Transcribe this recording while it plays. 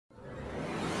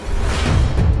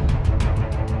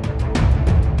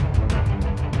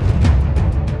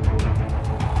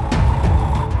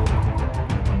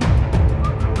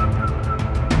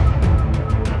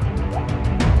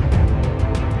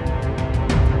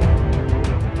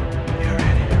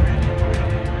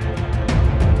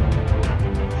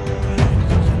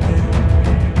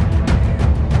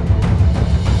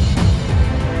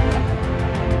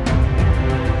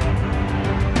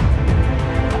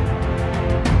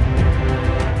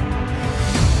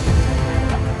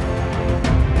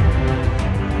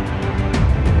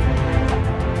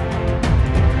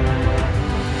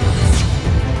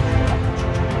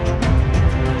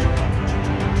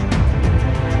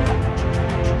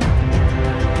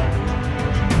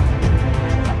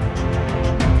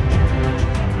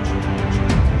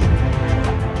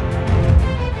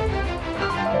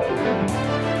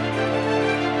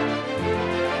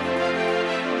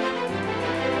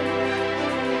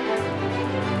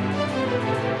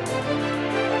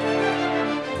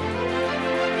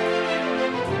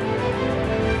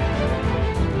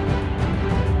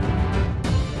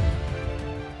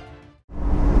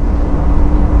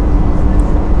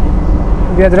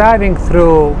We are driving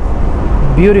through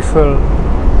beautiful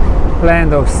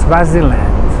land of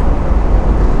Swaziland.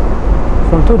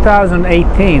 From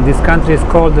 2018, this country is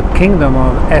called the Kingdom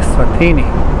of Eswatini.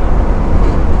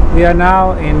 We are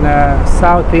now in the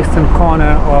southeastern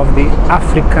corner of the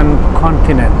African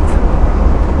continent.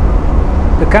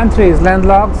 The country is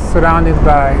landlocked, surrounded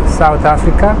by South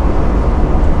Africa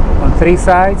on 3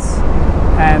 sides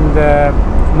and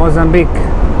Mozambique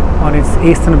on its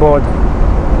eastern border.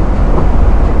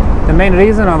 The main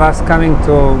reason of us coming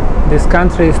to this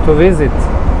country is to visit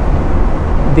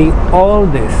the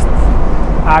oldest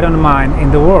iron mine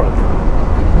in the world.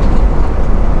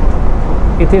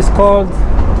 It is called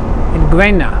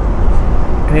Ngwenya,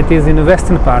 and it is in the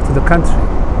western part of the country.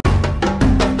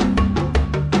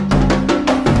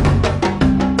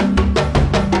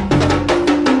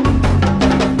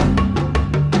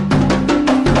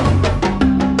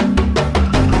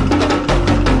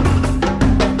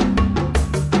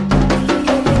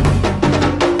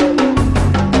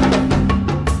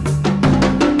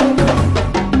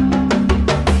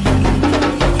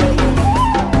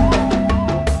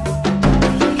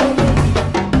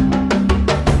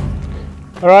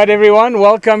 Alright everyone,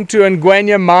 welcome to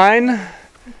Ngwenya mine,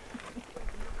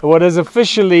 what is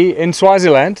officially in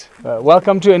Swaziland.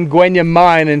 Welcome to Ngwenya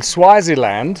mine in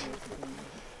Swaziland,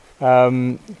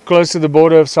 close to the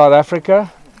border of South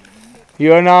Africa.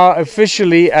 You are now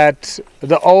officially at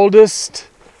the oldest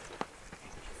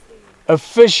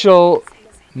official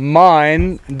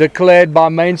mine declared by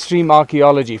mainstream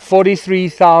archaeology,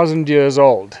 43,000 years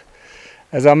old.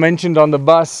 As I mentioned on the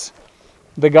bus,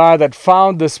 the guy that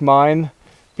found this mine,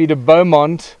 Peter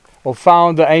Beaumont, or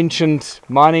found the ancient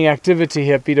mining activity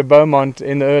here, Peter Beaumont,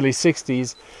 in the early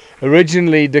 60s,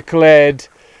 originally declared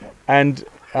and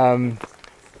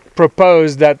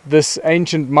proposed that this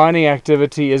ancient mining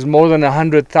activity is more than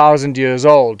 100,000 years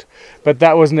old. But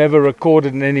that was never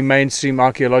recorded in any mainstream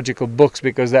archaeological books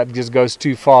because that just goes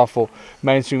too far for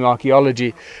mainstream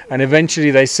archaeology. And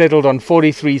eventually they settled on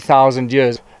 43,000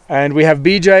 years. And we have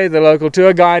BJ, the local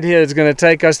tour guide here, that's going to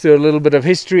take us through a little bit of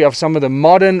history of some of the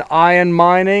modern iron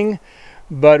mining.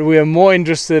 But we are more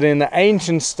interested in the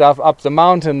ancient stuff up the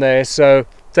mountain there. So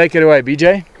take it away,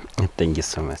 BJ. Thank you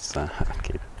so much, sir.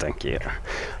 Okay, thank you.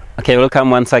 Okay,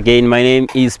 welcome once again. My name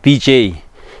is BJ.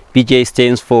 BJ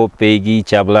stands for Peggy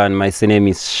Chablan. My surname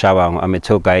is Shabang. I'm a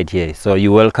tour guide here. So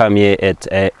you're welcome here at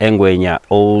Ngwenya,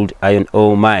 old iron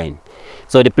ore mine.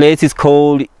 So the place is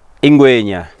called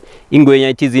Ngwenya. Ngwenya,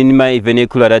 it is in my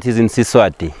vernacular, that is in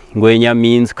Siswati. Ngwenya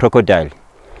means crocodile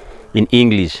in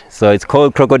English. So it's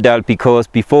called crocodile because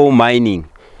before mining,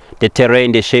 the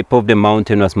terrain, the shape of the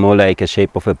mountain was more like a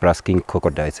shape of a brasking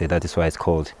crocodile. So that is why it's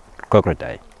called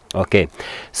crocodile. Okay,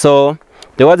 so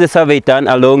there was a survey done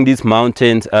along these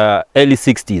mountains, early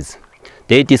 60s.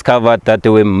 They discovered that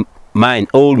there were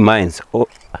old mines.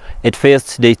 At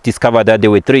first, they discovered that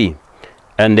there were 3.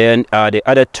 And then the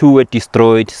other 2 were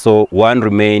destroyed, so 1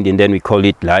 remained, and then we call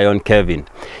it Lion Cavern.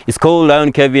 It's called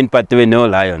Lion Cavern, but there were no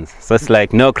lions. So it's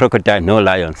like no crocodile, no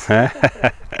lions. There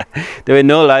were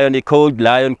no lions. They called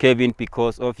Lion Cavern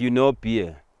because of,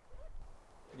 beer.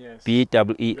 Yes.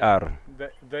 B-E-E-R.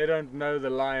 They don't know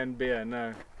the lion beer,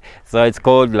 no. So it's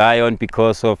called Lion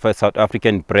because of a South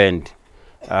African brand,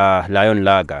 Lion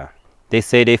Lager. They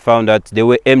say they found that there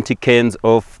were empty cans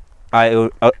of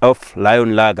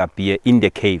Lion Lager beer in the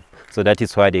cave, so that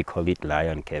is why they call it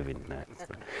Lion Cavern.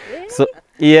 So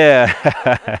yeah.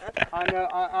 I know.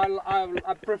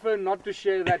 I prefer not to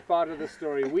share that part of the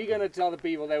story. We're going to tell the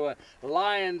people there were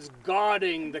lions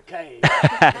guarding the cave.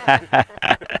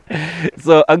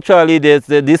 So actually,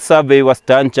 this survey was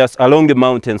done just along the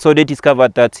mountain. So they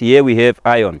discovered that here we have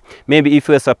iron. Maybe if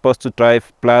we're supposed to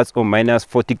drive plus or minus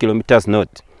 40 kilometers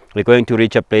north, we're going to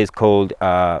reach a place called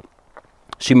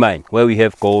Shimine, where we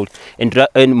have gold,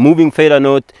 and moving further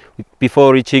north,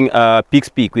 before reaching Peaks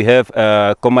Peak, we have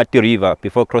Komati River.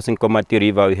 Before crossing Komati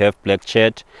River, we have black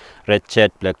chat, red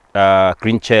chat,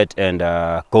 green chat, and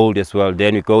gold as well.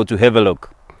 Then we go to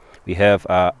Havelock, we have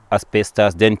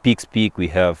asbestos. Then Peaks Peak, we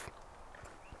have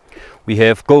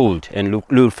gold, and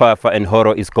Lulfafa and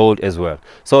Horo is gold as well.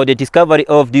 So the discovery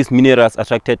of these minerals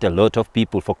attracted a lot of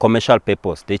people for commercial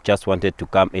purpose. They just wanted to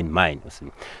come and mine.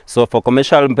 So for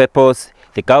commercial purpose,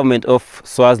 the government of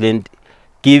Swaziland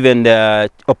given the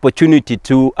opportunity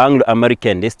to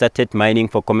Anglo-American. They started mining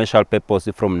for commercial purpose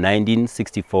from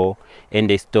 1964 and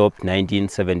they stopped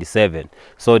 1977.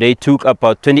 So they took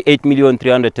about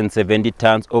 28,370,000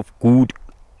 tons of good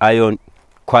iron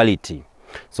quality.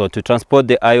 So to transport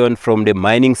the iron from the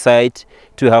mining site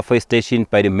to halfway station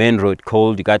by the main road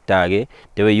called Gatage,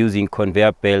 they were using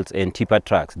conveyor belts and tipper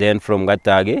trucks. Then from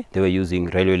Gatage, they were using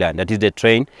railway line. That is the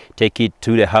train, take it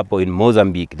to the harbor in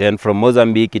Mozambique. Then from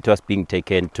Mozambique, it was being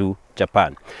taken to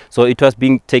Japan. So it was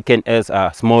being taken as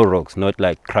small rocks, not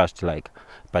like crushed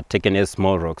but taken as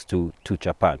small rocks to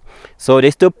Japan. So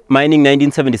they stopped mining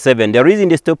 1977. The reason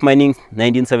they stopped mining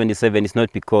 1977 is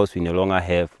not because we no longer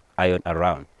have iron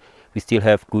around. We still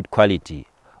have good quality,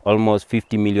 almost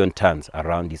 50 million tons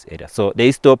around this area. So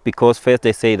they stopped because first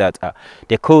they say that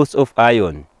the cost of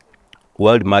iron,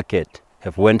 world market,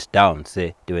 have went down,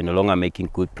 say they were no longer making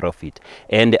good profit.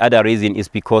 And the other reason is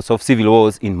because of civil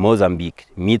wars in Mozambique.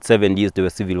 Mid-70s there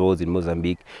were civil wars in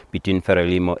Mozambique between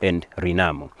Frelimo and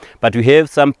Renamo. But we have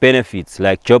some benefits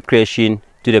like job creation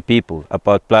to the people,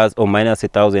 about plus or minus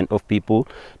 1,000 of people.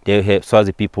 They have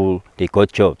Swazi people, they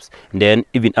got jobs. And then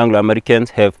even Anglo-Americans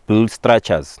have built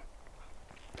structures.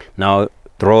 Now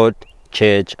road,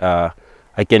 church, I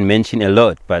can mention a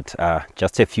lot, but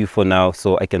just a few for now.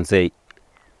 So I can say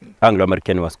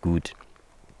Anglo-American was good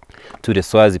to the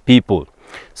Swazi people.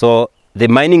 So the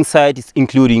mining site is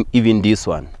including even this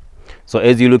one. So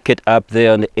as you look at up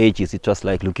there on the edges, it was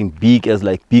like looking big as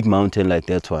like big mountain like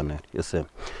that one. You see.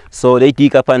 So they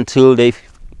dig up until they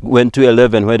went to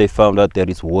 11 where they found out there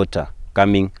is water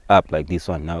coming up like this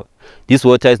one. Now this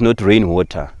water is not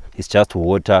rainwater. It's just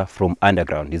water from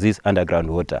underground. This is underground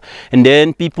water. And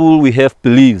then people, we have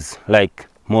beliefs like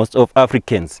most of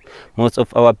Africans, most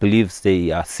of our beliefs,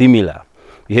 they are similar.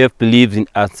 We have beliefs in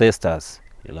ancestors,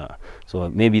 you know. So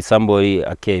maybe somebody,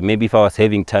 okay, maybe if I was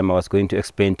having time, I was going to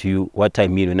explain to you what I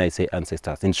mean when I say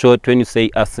ancestors. In short, when you say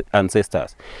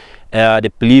ancestors,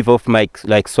 the belief of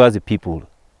like Swazi people,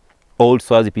 old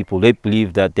Swazi people, they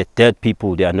believe that the dead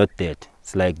people, they are not dead.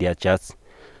 It's like they are just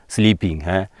sleeping,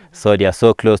 huh? So they are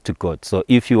so close to God. So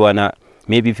if you wanna,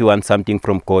 maybe if you want something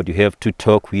from God, you have to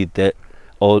talk with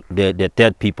all the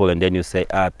dead people, and then you say,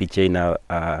 PJ, now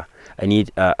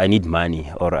I need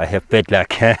money, or I have bad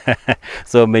luck.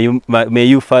 So may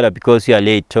you, Father, because you are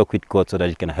late, talk with God so that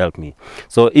you can help me.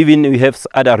 So even we have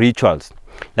other rituals,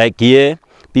 like here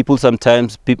people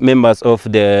sometimes, members of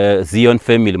the Zion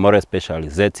family, more especially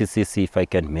ZCCC, if I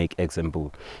can make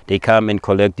example, they come and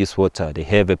collect this water. They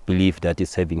have a belief that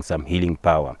it's having some healing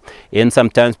power. And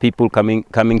sometimes people coming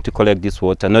to collect this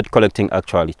water, not collecting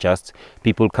actually, just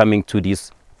people coming to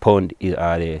this pond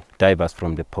are the divers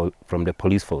from the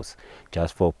police force,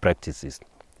 just for practices.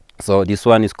 So this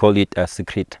one is called it a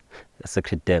secret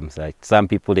dam. Like some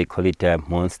people, they call it a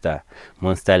monster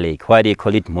lake. Why they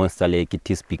call it monster lake?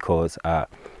 It is because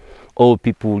old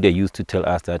people, they used to tell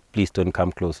us that please don't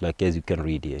come close, like as you can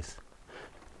read, yes,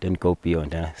 don't go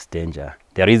beyond, it's danger.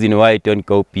 The reason why don't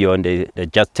go beyond, they're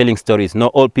just telling stories.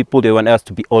 Not all people, they want us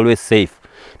to be always safe.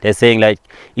 They're saying like,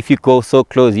 if you go so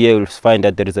close here, you'll find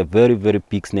that there is a very, very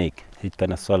big snake. It's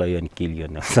gonna swallow you and kill you.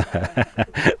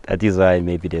 That is why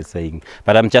maybe they're saying.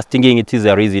 But I'm just thinking it is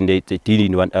a reason they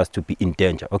didn't want us to be in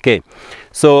danger. Okay,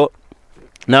 so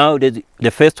now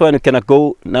the first one, we're gonna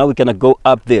go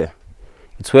up there.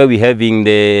 It's where we're having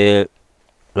the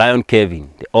Lion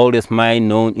Caving, the oldest mine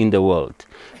known in the world.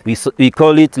 We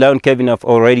call it Lion Caving, I've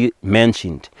already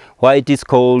mentioned. Why it is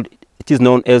called, it is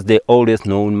known as the oldest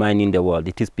known mine in the world.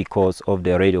 It is because of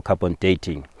the radiocarbon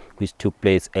dating, which took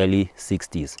place early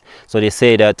 60s. So they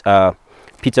say that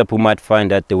Peter Pumat found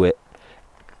that they were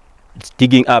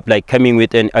digging up, like coming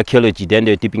with an archaeology, then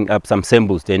they're dipping up some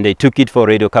samples, then they took it for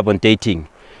radiocarbon dating,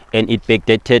 and it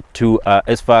backdated to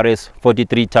as far as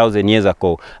 43,000 years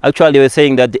ago. Actually, they were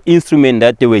saying that the instrument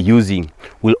that they were using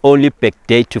will only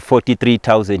backdate to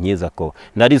 43,000 years ago.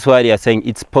 And that is why they are saying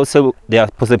it's possible, there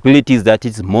are possibilities that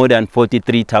it's more than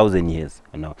 43,000 years.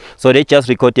 You know? So they just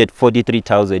recorded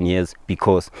 43,000 years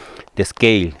because the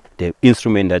scale, the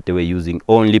instrument that they were using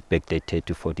only backdated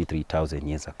to 43,000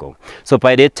 years ago. So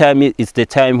by that time, it's the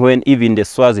time when even the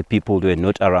Swazi people were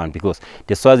not around, because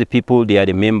the Swazi people, they are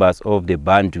the members of the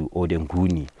Bantu or the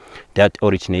Nguni that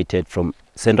originated from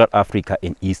Central Africa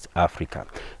and East Africa.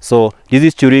 So this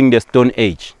is during the Stone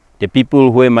Age. The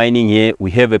people who are mining here,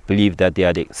 we have a belief that they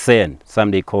are the San.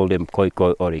 Some they call them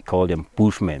Khoikhoi, or they call them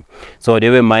Bushmen. So they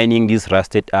were mining this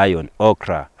rusted iron,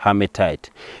 ochre,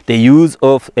 hematite. The use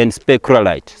of, and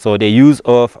speculite. So the use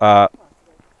of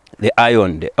the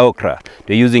iron, the ochre,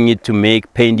 they're using it to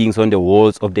make paintings on the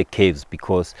walls of the caves,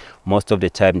 because most of the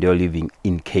time they were living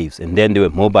in caves. And then they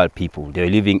were mobile people. They were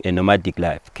living a nomadic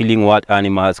life, killing wild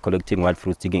animals, collecting wild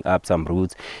fruits, digging up some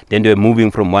roots. Then they were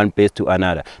moving from one place to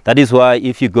another. That is why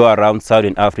if you go around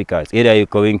Southern Africa, it's either you're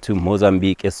going to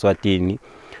Mozambique, Eswatini,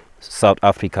 South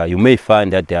Africa, you may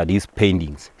find that there are these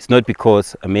paintings. It's not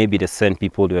because maybe the San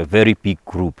people, they were a very big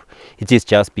group. It is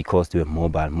just because they were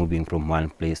mobile, moving from one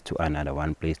place to another,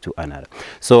 one place to another.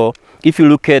 So if you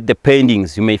look at the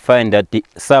paintings, you may find that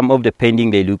some of the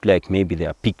paintings, they look like maybe they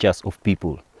are pictures of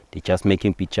people. They're just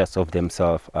making pictures of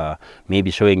themselves,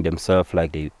 maybe showing themselves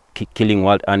like they killing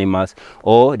wild animals,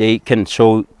 or they can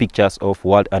show pictures of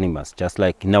wild animals, just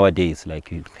like nowadays,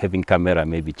 like having camera,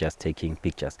 maybe just taking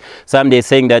pictures. Some they're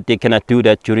saying that they cannot do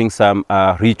that during some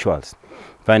rituals.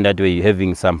 Find that way you're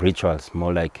having some rituals,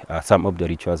 more like some of the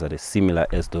rituals are similar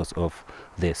as those of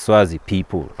the Swazi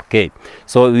people. Okay,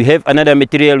 so we have another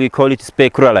material, we call it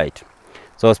speculite.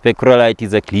 So speculite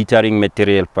is a glittering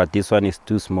material, but this one is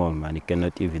too small, man, you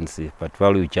cannot even see. But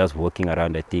while we're just walking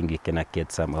around, I think you cannot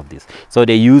get some of this. So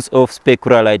the use of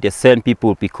speculite, they send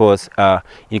people because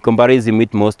in comparison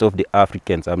with most of the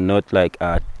Africans, I'm not like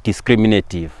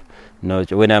discriminative. No,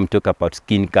 when I'm talking about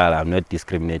skin color, I'm not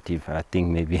discriminative. I think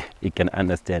maybe you can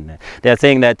understand that. They are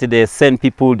saying that the San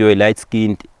people, they were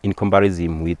light-skinned in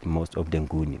comparison with most of the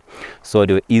Nguni. So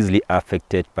they were easily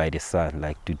affected by the sun,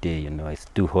 like today, you know, it's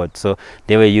too hot. So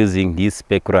they were using this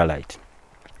speculite.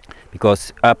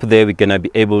 Because up there, we're going to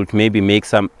be able to maybe make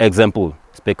some example.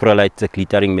 Speculite is a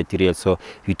glittering material, so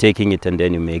you're taking it and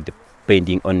then you make the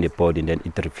painting on the board and then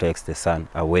it reflects the sun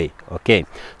away. Okay,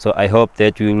 so I hope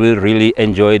that you will really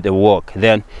enjoy the walk.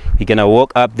 Then we're gonna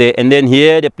walk up there, and then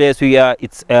here the place we are,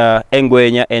 it's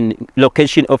Ngwenya, and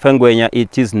location of Ngwenya,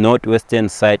 it is northwestern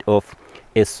side of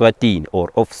Eswatini or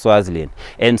of Swaziland,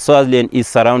 and Swaziland is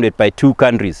surrounded by two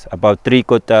countries. About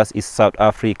 3/4 is South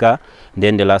Africa,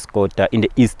 then the last quarter in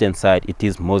the eastern side it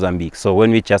is Mozambique. So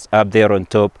when we just up there on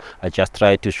top, I just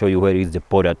try to show you where is the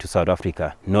border to South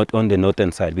Africa, not on the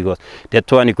northern side, because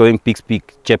that one is going Pigs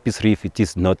Peak, Chappies Reef, it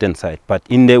is northern side, but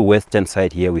in the western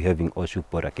side here we're having Oshuk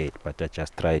border gate. But I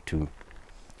just try to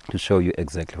show you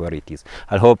exactly where it is.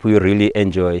 I hope you really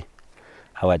enjoy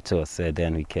our tour, so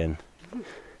then we can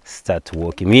start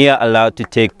walking. We are allowed to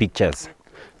take pictures,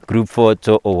 group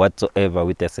photo or whatsoever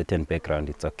with a certain background.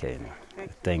 It's okay.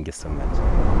 Thank you so much.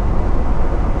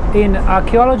 In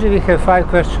archaeology, we have 5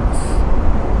 questions.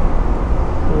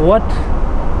 What,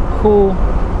 who,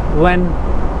 when,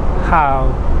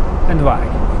 how, and why.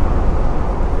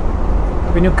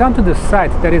 When you come to the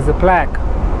site, there is a plaque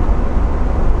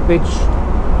which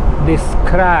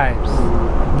describes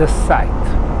the site.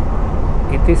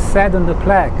 It is said on the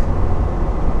plaque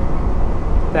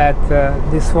that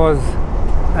this was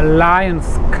a lion's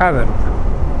cavern,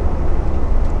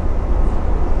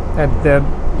 that the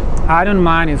iron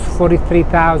mine is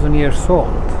 43,000 years old,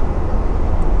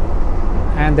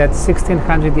 and that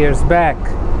 1600 years back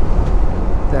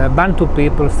the Bantu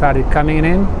people started coming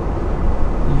in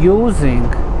using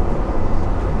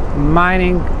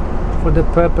mining for the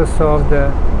purpose of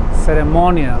the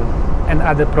ceremonial and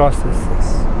other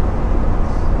processes.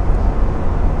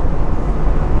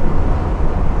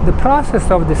 The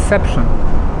process of deception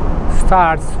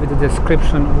starts with the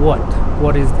description,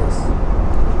 what is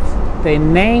this? They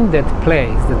named that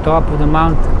place, the top of the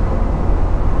mountain,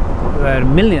 where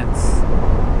millions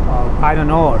of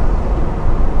iron ore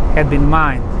had been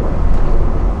mined,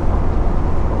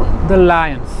 the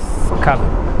Lion's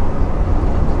Cavern.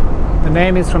 The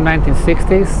name is from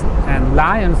 1960s, and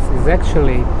Lions is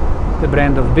actually the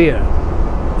brand of beer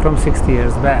from 60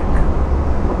 years back.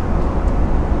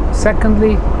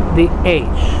 Secondly, the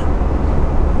age.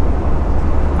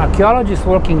 Archaeologists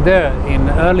working there in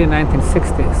the early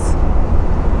 1960s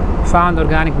found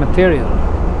organic material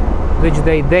which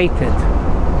they dated.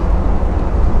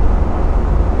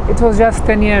 It was just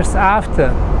 10 years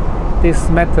after this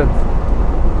method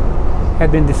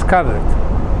had been discovered,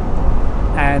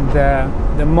 and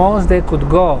the most they could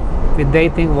go with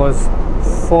dating was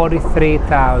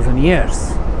 43,000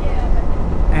 years,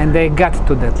 and they got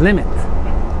to that limit.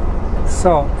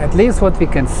 So at least what we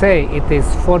can say, it is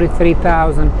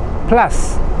 43,000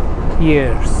 plus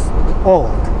years old,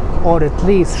 or at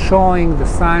least showing the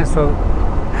signs of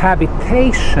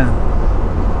habitation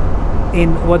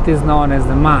in what is known as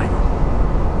the mine.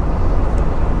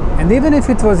 And even if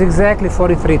it was exactly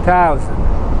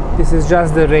 43,000, this is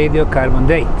just the radiocarbon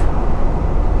date.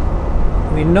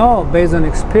 We know based on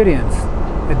experience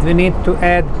that we need to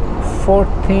add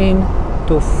 14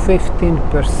 to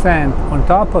 15% on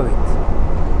top of it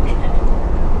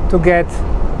to get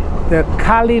the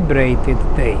calibrated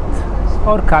date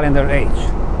or calendar age.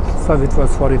 So if it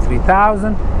was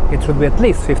 43,000, it should be at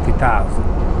least 50,000.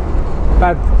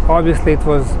 But obviously it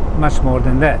was much more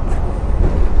than that.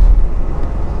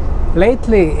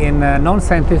 Lately, in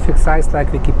non-scientific sites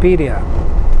like Wikipedia,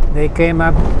 they came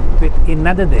up with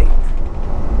another date.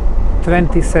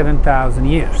 27,000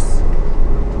 years.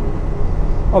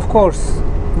 Of course,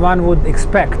 one would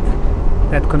expect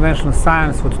that conventional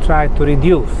science would try to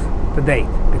reduce the date,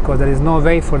 because there is no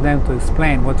way for them to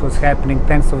explain what was happening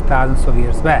tens of thousands of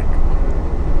years back.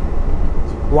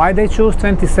 Why they choose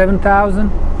 27,000?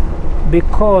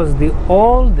 Because the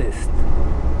oldest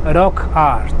rock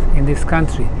art in this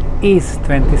country is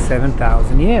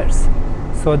 27,000 years.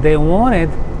 So they wanted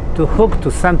to hook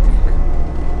to something.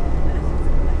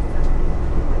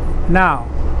 Now,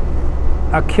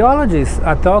 archaeologists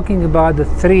are talking about the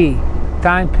three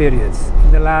time periods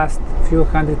in the last few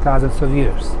hundred thousands of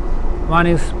years. One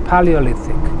is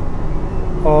Paleolithic,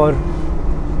 or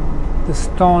the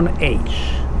Stone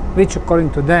Age, which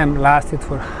according to them lasted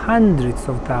for hundreds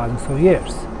of thousands of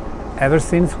years, ever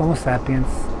since Homo sapiens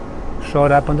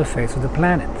showed up on the face of the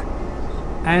planet.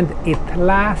 And it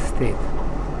lasted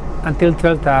until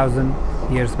 12,000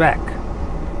 years back.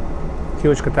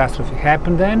 Huge catastrophe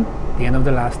happened then, the end of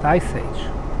the last ice age.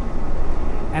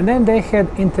 And then they had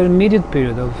intermediate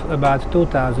period of about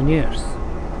 2,000 years.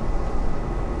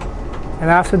 And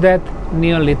after that,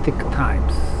 Neolithic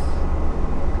times.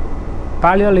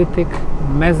 Paleolithic,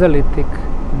 Mesolithic,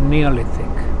 Neolithic.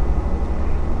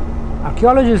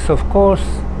 Archaeologists, of course,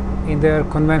 in their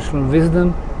conventional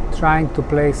wisdom, trying to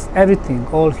place everything,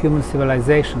 all human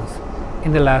civilizations,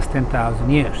 in the last 10,000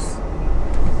 years.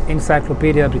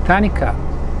 Encyclopedia Britannica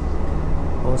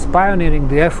was pioneering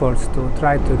the efforts to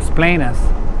try to explain us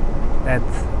that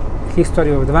history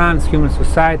of advanced human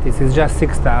societies is just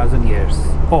 6,000 years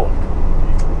old.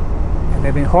 And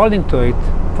they've been holding to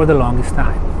it for the longest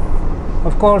time.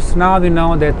 Of course, now we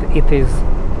know that it is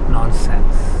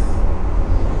nonsense.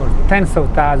 For tens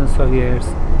of thousands of years,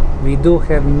 we do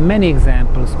have many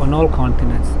examples on all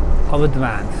continents of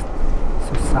advanced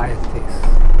societies.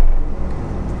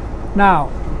 Now,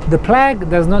 the plague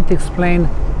does not explain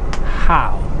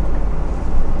how.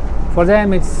 For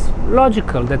them, it's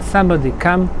logical that somebody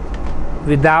come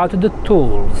without the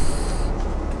tools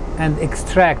and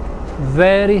extract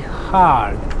very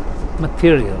hard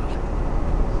material,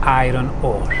 iron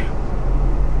ore.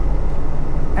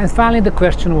 And finally, the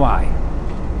question why.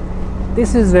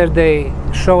 This is where they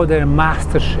show their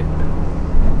mastership.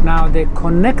 Now they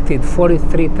connected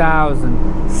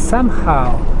 43,000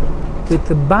 somehow with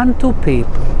the Bantu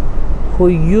people who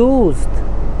used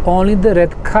only the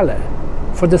red color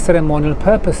for the ceremonial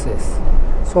purposes.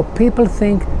 So people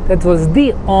think that was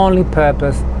the only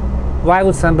purpose. Why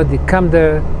would somebody come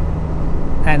there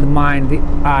and mine the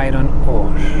iron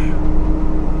ore?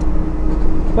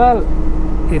 Well,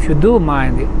 if you do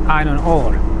mine the iron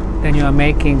ore, then you are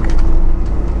making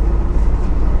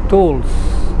tools,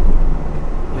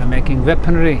 you are making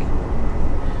weaponry,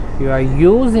 you are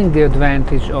using the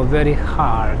advantage of very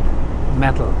hard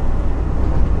metal.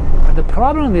 But the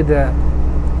problem with the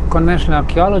conventional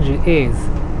archaeology is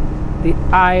the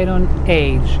Iron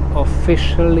Age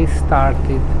officially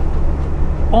started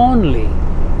only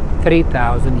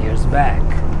 3,000 years back,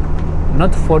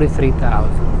 not 43,000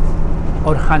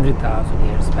 or 100,000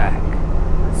 years back.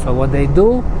 So what they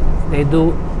do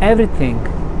everything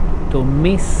to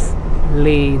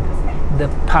mislead the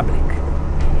public.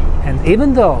 And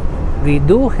even though we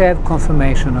do have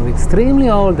confirmation of extremely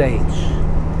old age,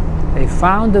 they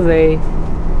found a way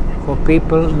for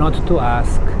people not to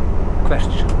ask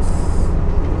questions.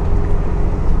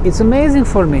 It's amazing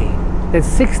for me that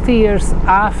 60 years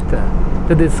after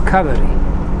the discovery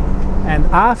and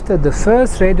after the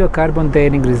first radiocarbon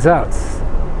dating results,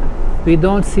 we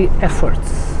don't see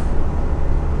efforts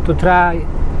to try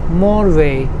more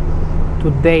way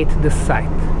to date the site.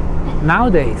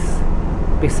 Nowadays,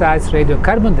 besides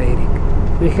radiocarbon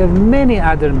dating, we have many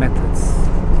other methods.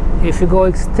 If you go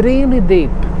extremely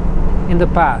deep in the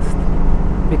past,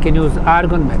 we can use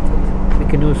argon method, we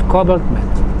can use cobalt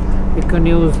method, we can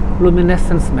use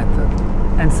luminescence method,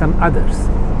 and some others,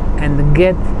 and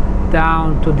get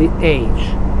down to the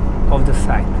age of the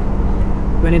site.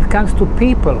 When it comes to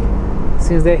people,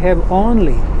 since they have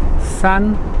only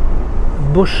San,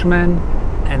 Bushmen,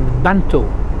 and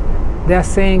Bantu, they are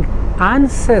saying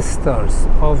ancestors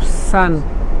of San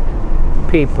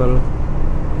people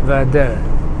were there.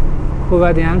 Who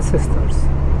were the ancestors?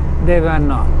 They were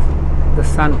not the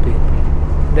San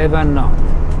people. They were not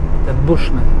the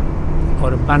Bushmen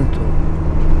or Bantu.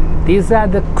 These are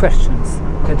the questions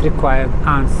that require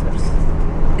answers.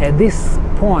 At this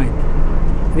point,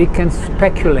 we can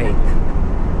speculate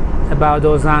about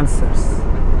those answers.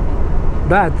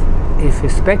 But if we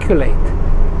speculate,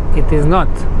 it is not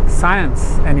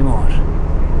science anymore,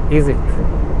 is it?